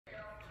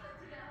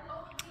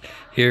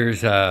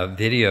Here's a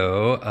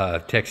video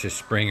of Texas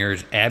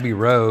Springer's Abby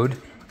Road.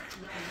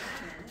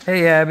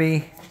 Hey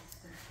Abby,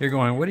 you're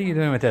going, what are you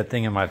doing with that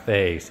thing in my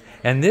face?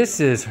 And this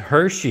is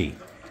Hershey.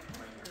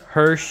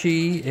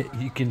 Hershey,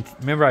 you can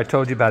remember I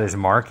told you about his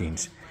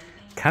markings.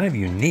 Kind of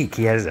unique.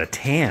 He has a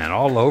tan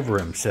all over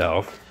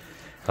himself.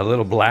 A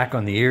little black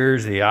on the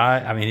ears, the eye.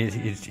 I mean,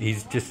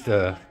 he's just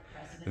a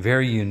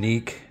very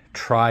unique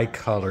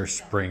tricolor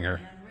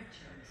Springer.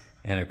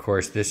 And of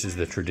course, this is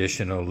the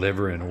traditional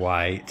liver and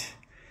white.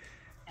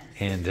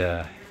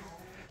 And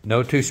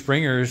no two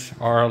Springers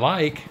are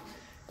alike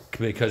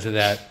because of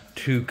that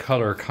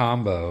two-color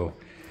combo.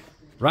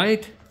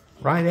 Right?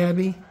 Right,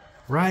 Abby?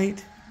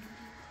 Right?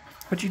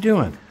 What you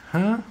doing?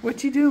 Huh?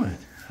 What you doing?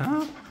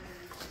 Huh?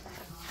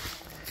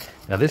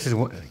 Now this is,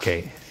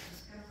 okay.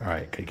 All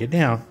right, get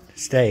down.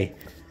 Stay.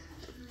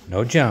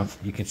 No jump.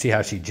 You can see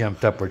how she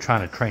jumped up. We're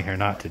trying to train her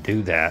not to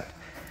do that.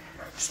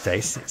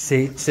 Stay,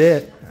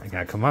 sit. I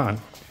got, come on.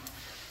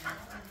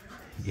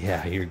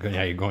 Yeah, you're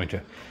going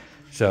to.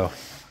 So,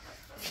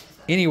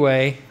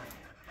 anyway,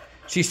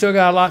 she still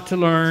got a lot to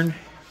learn.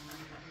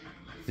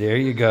 There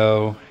you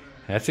go.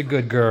 That's a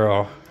good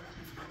girl.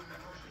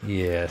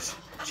 Yes.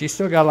 She's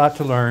still got a lot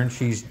to learn.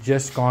 She's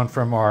just gone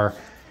from our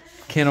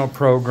kennel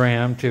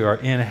program to our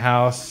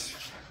in-house,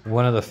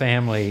 one of the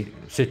family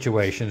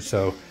situations.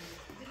 So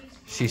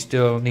she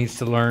still needs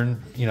to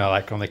learn, you know,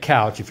 like on the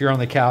couch. If you're on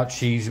the couch,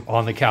 she's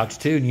on the couch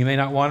too, and you may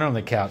not want her on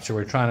the couch. So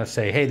we're trying to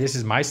say, hey, this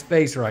is my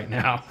space right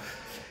now,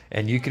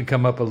 and you can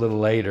come up a little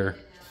later.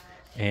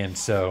 And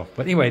so,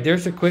 but anyway,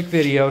 there's a quick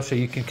video so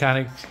you can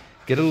kind of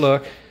get a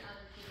look,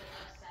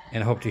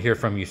 and hope to hear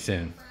from you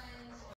soon.